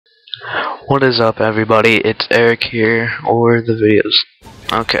What is up, everybody? It's Eric here, or the videos.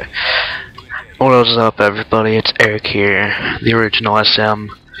 Okay. What is up, everybody? It's Eric here, TheOriginalSM.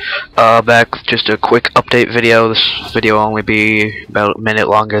 Back with just a quick update video. This video will only be about a minute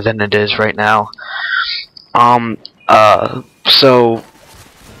longer than it is right now. So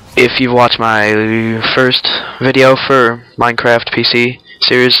if you've watched my first video for Minecraft PC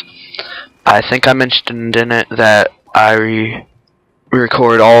series, I think I mentioned in it that I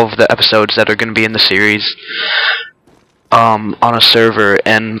record all of the episodes that are going to be in the series on a server,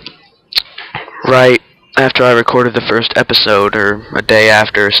 and right after I recorded the first episode, or a day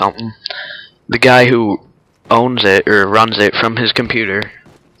after or something, the guy who owns it or runs it from his computer,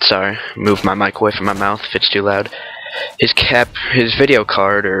 sorry, move my mic away from my mouth if it's too loud, his video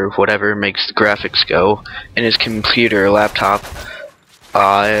card or whatever makes the graphics go in his computer or laptop,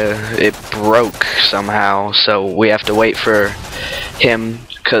 it broke somehow, so we have to wait for him,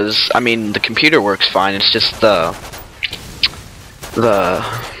 because I mean the computer works fine, it's just the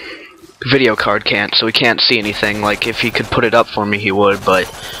video card can't, so he can't see anything. Like, if he could put it up for me he would, but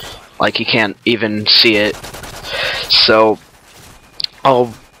like he can't even see it. So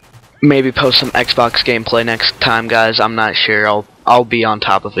I'll maybe post some Xbox gameplay next time, guys. I'm not sure. I'll be on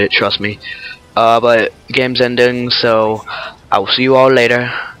top of it, trust me. But game's ending, so I will see you all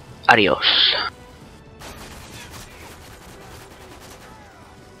later. Adios.